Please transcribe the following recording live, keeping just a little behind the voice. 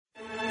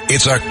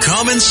It's a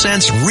common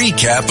sense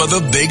recap of the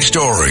big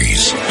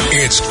stories.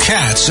 It's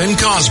Katz and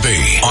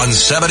Cosby on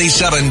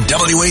 77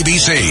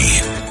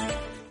 WABC.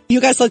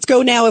 You guys, let's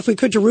go now, if we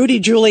could, to Rudy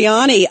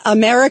Giuliani,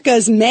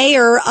 America's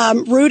mayor.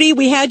 Rudy,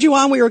 we had you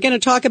on. We were going to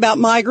talk about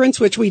migrants,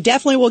 which we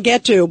definitely will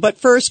get to. But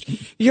first,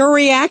 your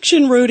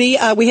reaction, Rudy.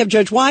 We have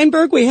Judge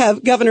Weinberg, we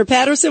have Governor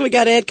Patterson, we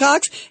got Ed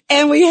Cox,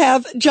 and we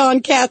have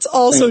John Katz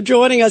also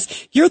joining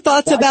us. Your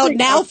thoughts about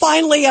now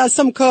finally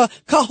some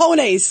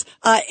cojones,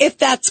 if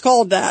that's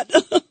called that.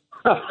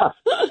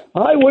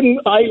 I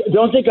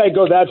don't think I'd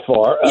go that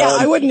far. Yeah,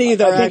 I wouldn't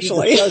either,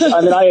 actually.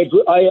 I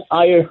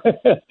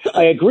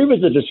agree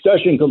with the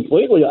discussion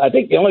completely. I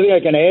think the only thing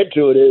I can add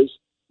to it is,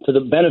 to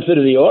the benefit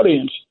of the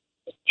audience,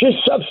 just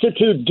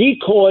substitute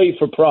decoy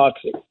for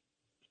proxy,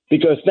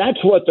 because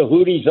that's what the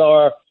Houthis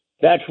are.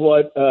 That's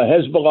what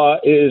Hezbollah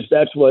is.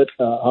 That's what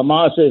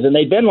Hamas is. And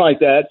they've been like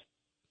that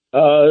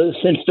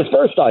since the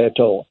first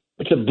Ayatollah.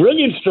 It's a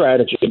brilliant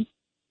strategy.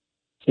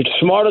 It's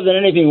smarter than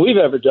anything we've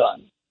ever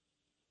done.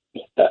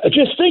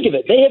 Just think of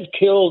it. They have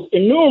killed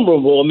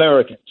innumerable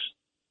Americans,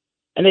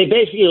 and they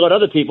basically let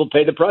other people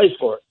pay the price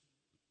for it.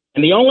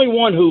 And the only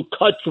one who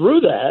cut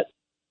through that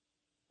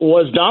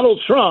was Donald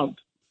Trump.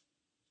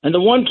 And the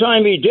one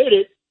time he did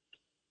it,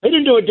 they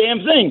didn't do a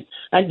damn thing.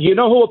 And you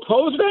know who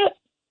opposed that?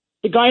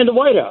 The guy in the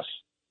White House.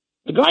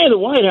 The guy in the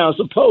White House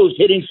opposed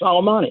hitting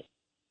Soleimani.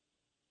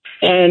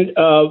 And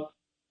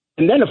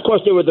then, of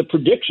course, there were the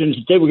predictions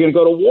that they were going to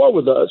go to war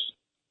with us.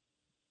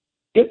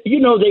 You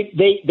know,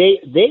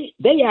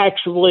 they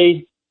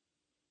actually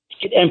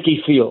hit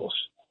empty fields.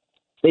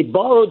 They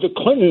borrowed the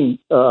Clinton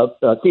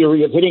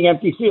theory of hitting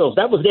empty fields.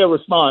 That was their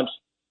response,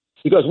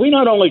 because we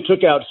not only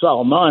took out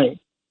Soleimani,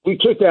 we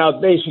took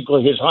out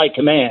basically his high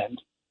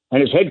command and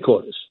his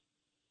headquarters.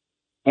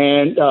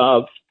 And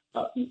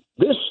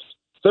this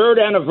third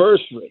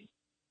anniversary,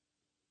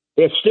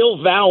 they're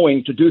still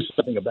vowing to do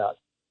something about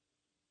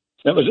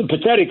it. It was a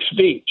pathetic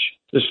speech.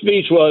 The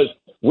speech was,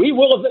 "We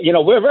will,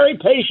 we're very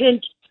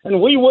patient." And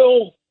we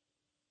will.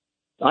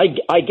 I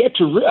get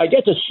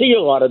to see a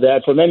lot of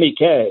that from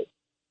MEK,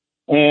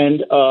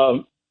 and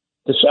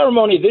the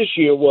ceremony this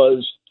year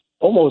was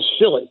almost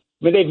silly.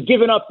 I mean, they've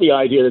given up the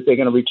idea that they're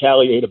going to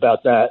retaliate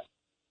about that.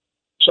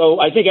 So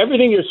I think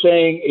everything you're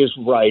saying is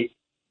right.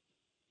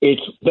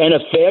 It's been a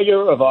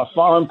failure of our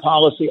foreign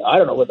policy. I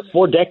don't know,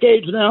 4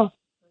 decades now.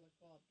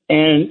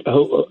 And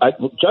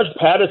Judge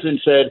Patterson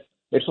said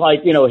it's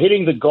like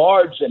hitting the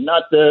guards and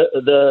not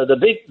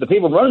the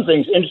people running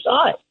things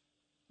inside.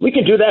 We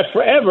can do that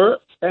forever,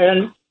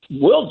 and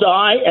we'll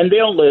die, and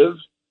they'll live,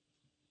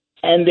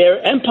 and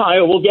their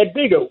empire will get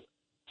bigger.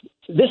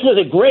 This is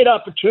a great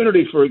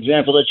opportunity, for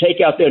example, to take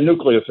out their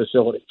nuclear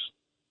facilities,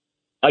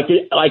 like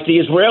the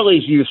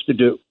Israelis used to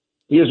do.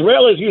 The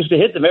Israelis used to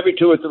hit them every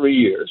 2 or 3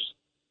 years,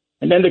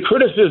 and then the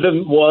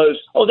criticism was,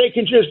 they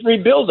can just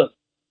rebuild them.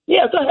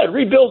 Yeah, go ahead,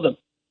 rebuild them.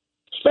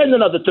 Spend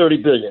another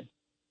 $30 billion,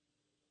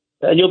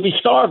 and you'll be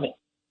starving.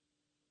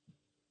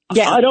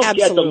 Yeah, I don't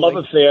absolutely. get the love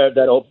affair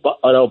that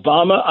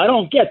Obama. I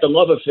don't get the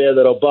love affair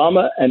that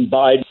Obama and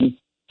Biden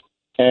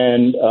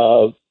and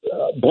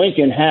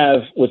Blinken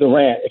have with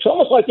Iran. It's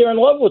almost like they're in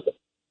love with them.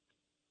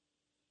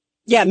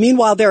 Yeah.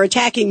 Meanwhile, they're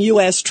attacking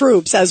U.S.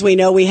 troops. As we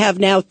know, we have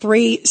now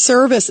 3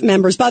 service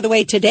members. By the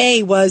way,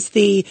 today was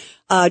the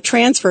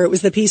transfer. It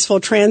was the peaceful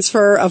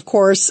transfer, of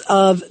course,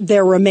 of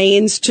their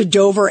remains to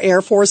Dover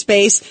Air Force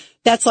Base.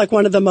 That's like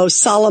one of the most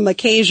solemn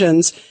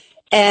occasions.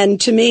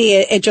 And to me,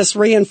 it just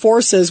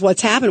reinforces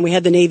what's happened. We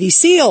had the Navy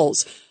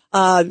SEALs.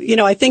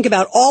 I think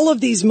about all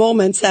of these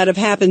moments that have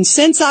happened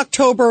since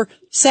October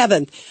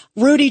 7th.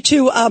 Rudy,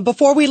 too,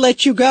 before we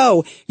let you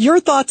go,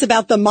 your thoughts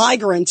about the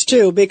migrants,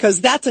 too,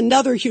 because that's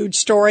another huge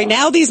story.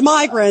 Now these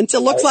migrants,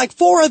 it looks like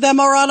 4 of them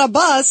are on a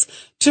bus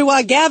to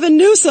Gavin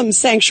Newsom's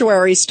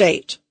sanctuary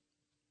state.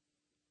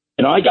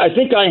 I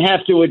think I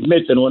have to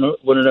admit that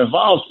when it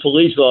involves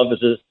police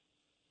officers,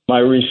 my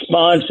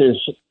response is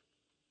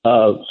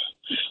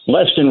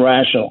less than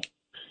rational.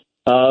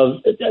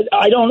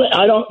 I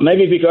don't,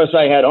 maybe because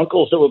I had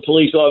uncles that were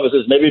police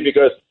officers, maybe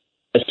because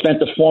I spent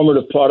the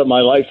formative part of my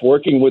life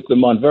working with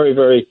them on very,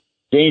 very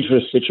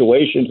dangerous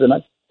situations. And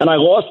I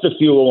lost a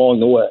few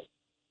along the way,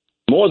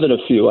 more than a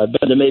few. I've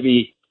been to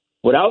maybe,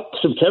 without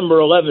September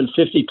 11,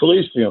 50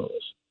 police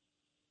funerals.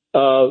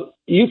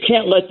 You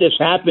can't let this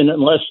happen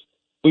unless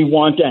we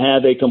want to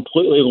have a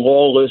completely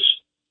lawless,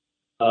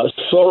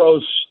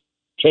 Soros,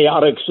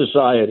 chaotic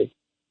society.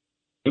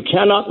 You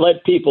cannot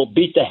let people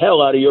beat the hell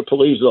out of your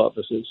police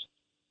officers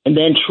and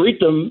then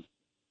treat them.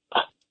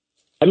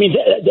 I mean,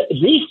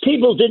 these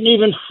people didn't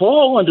even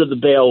fall under the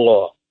bail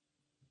law.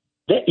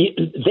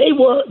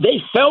 They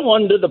fell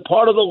under the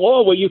part of the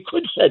law where you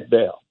could set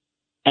bail.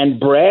 And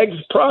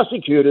Bragg's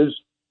prosecutors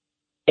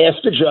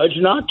asked the judge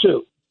not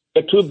to.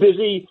 They're too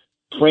busy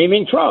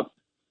framing Trump.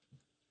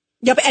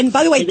 Yep. And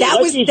by the way, that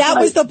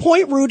was the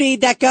point, Rudy,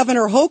 that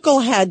Governor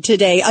Hochul had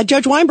today.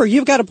 Judge Weinberg,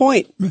 you've got a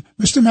point.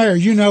 Mr. Mayor,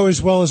 you know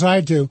as well as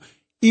I do,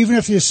 even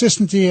if the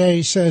assistant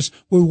DA says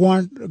we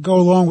want to go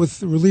along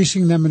with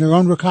releasing them in their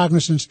own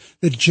recognizance,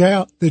 the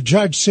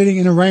judge sitting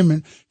in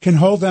arraignment can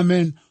hold them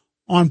in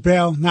on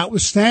bail,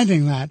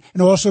 notwithstanding that,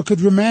 and also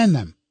could remand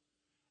them.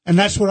 And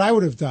that's what I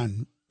would have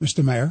done,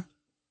 Mr. Mayor.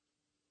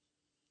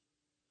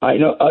 I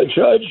know,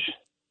 Judge,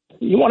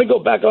 you want to go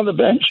back on the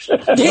bench?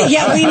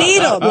 Yeah, we need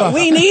them.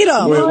 We need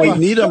them. We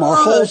need them. Our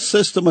whole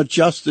system of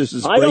justice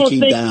is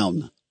breaking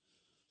down.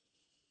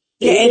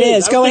 Yeah, it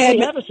is. Go ahead.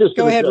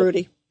 Go ahead,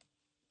 Rudy.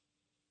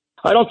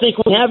 I don't think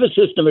we have a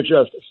system of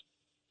justice.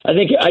 I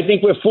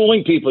think we're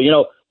fooling people. You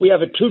know, we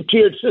have a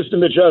two-tiered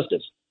system of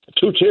justice. A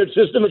two-tiered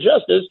system of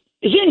justice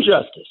is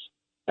injustice.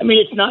 I mean,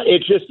 it's not. It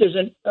just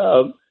isn't.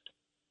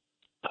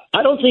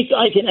 I don't think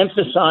I can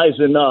emphasize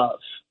enough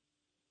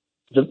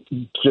the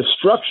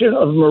destruction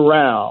of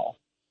morale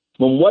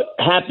when what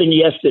happened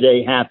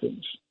yesterday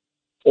happens.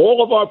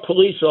 All of our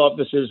police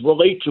officers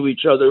relate to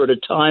each other at a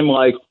time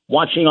like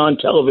watching on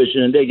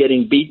television and they're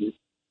getting beaten.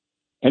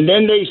 And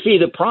then they see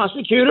the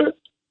prosecutor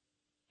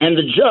and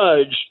the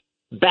judge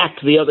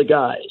back the other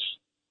guys.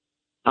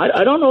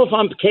 I don't know if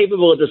I'm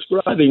capable of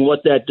describing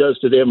what that does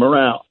to their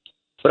morale,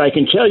 but I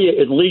can tell you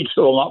it leads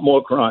to a lot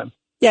more crime.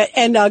 Yeah,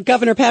 and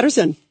Governor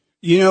Patterson.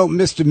 You know,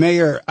 Mr.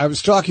 Mayor, I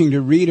was talking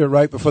to Rita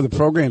right before the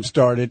program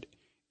started,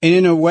 and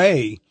in a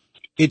way,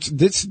 it's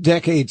this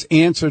decade's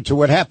answer to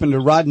what happened to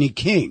Rodney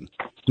King.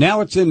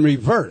 Now it's in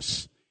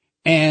reverse,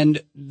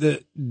 and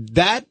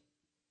that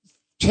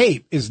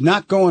tape is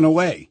not going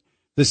away.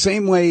 The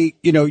same way,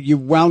 you know, you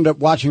wound up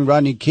watching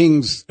Rodney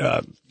King's,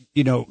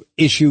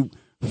 issue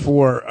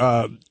for,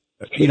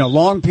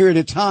 long period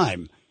of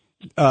time.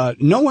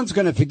 No one's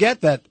going to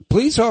forget that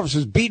police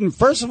officers beaten.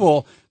 First of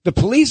all, the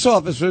police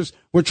officers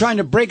were trying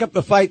to break up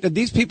the fight that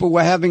these people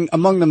were having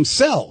among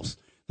themselves.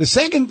 The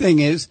second thing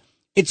is,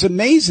 it's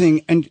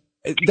amazing and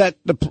that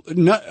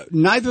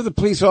neither of the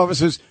police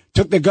officers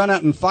took the gun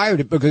out and fired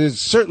it, because it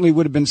certainly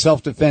would have been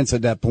self-defense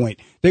at that point.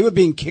 They were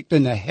being kicked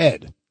in the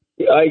head.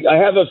 I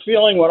have a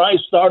feeling when I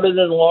started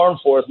in law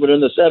enforcement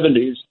in the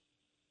 70s,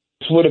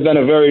 this would have been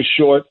a very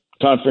short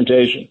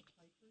confrontation.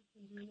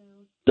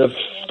 The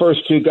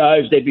first two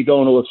guys, they'd be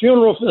going to a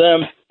funeral for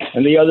them,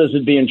 and the others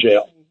would be in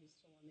jail.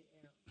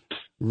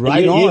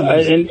 Right on.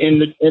 In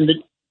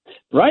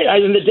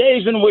the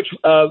days in which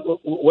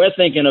we're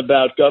thinking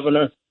about,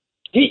 Governor,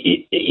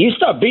 you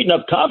start beating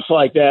up cops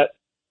like that,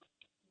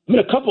 I mean,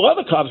 a couple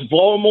other cops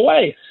blow them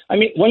away. I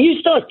mean, when you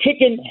start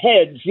kicking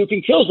heads, you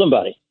can kill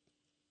somebody.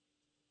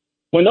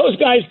 When those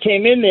guys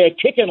came in there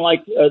kicking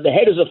like the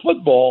head is a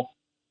football,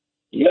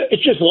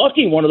 it's just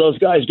lucky one of those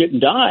guys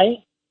didn't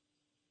die.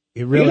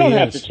 It really You don't is.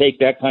 have to take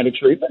that kind of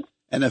treatment.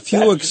 And a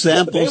few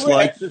examples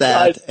like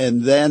that,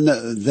 and then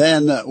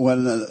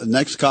when the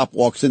next cop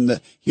walks in,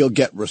 he'll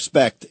get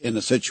respect in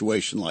a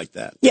situation like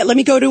that. Yeah, let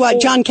me go to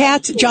John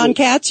Katz. John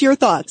Katz, your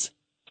thoughts?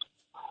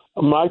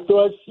 My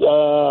thoughts,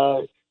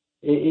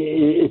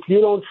 if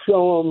you don't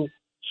show them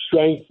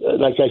strength,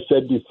 like I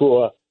said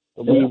before,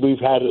 we've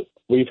had it.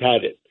 We've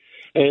had it.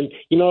 And,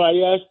 you know,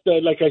 I asked,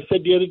 like I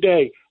said the other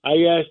day,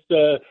 I asked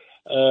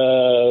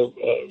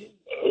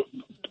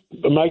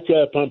Mike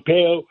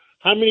Pompeo,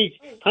 how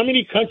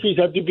many countries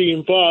have to be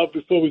involved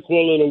before we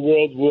call it a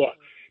world war?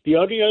 The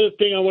only other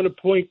thing I want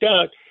to point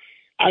out,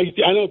 I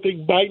don't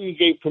think Biden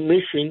gave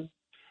permission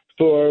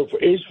for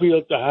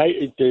Israel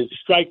to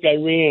strike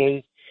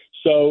Iran.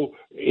 So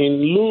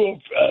in lieu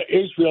of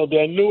Israel,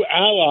 their new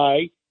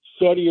ally,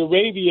 Saudi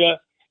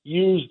Arabia,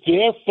 used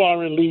their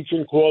foreign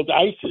legion called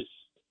ISIS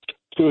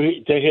to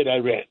hit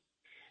Iran.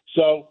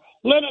 So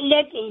let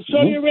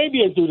Saudi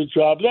Arabia do the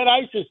job. Let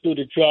ISIS do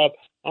the job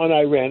on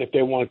Iran if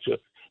they want to.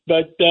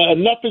 But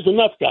enough is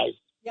enough, guys.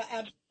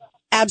 Yeah,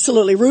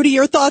 absolutely. Rudy,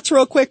 your thoughts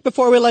real quick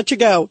before we let you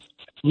go.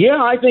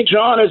 Yeah, I think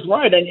John is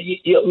right. And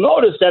you'll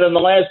notice that in the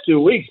last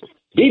 2 weeks,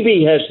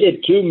 Bibi has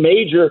hit two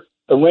major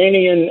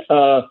Iranian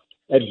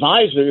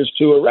advisors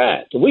to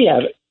Iraq. We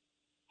haven't.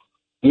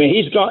 I mean,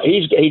 he's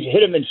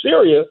hit him in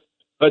Syria,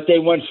 but they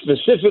went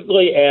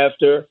specifically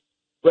after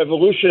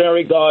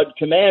Revolutionary Guard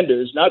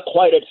commanders, not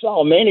quite at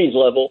Soleimani's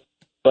level,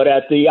 but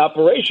at the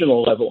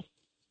operational level.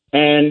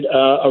 And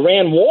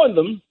Iran warned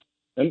them,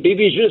 and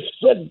Bibi just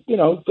said,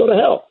 go to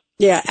hell.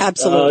 Yeah,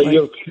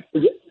 absolutely.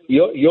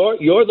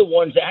 You're the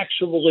ones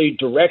actually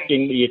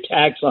directing the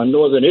attacks on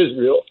northern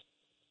Israel.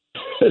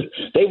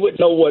 They wouldn't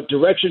know what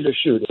direction to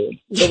shoot in,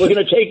 so we're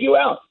going to take you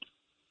out.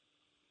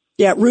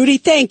 Yeah, Rudy,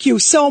 thank you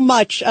so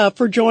much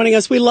for joining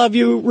us. We love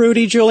you,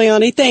 Rudy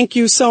Giuliani. Thank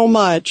you so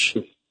much.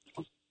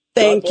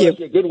 Thank you.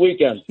 Good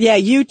weekend. Yeah,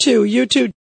 you too. You too.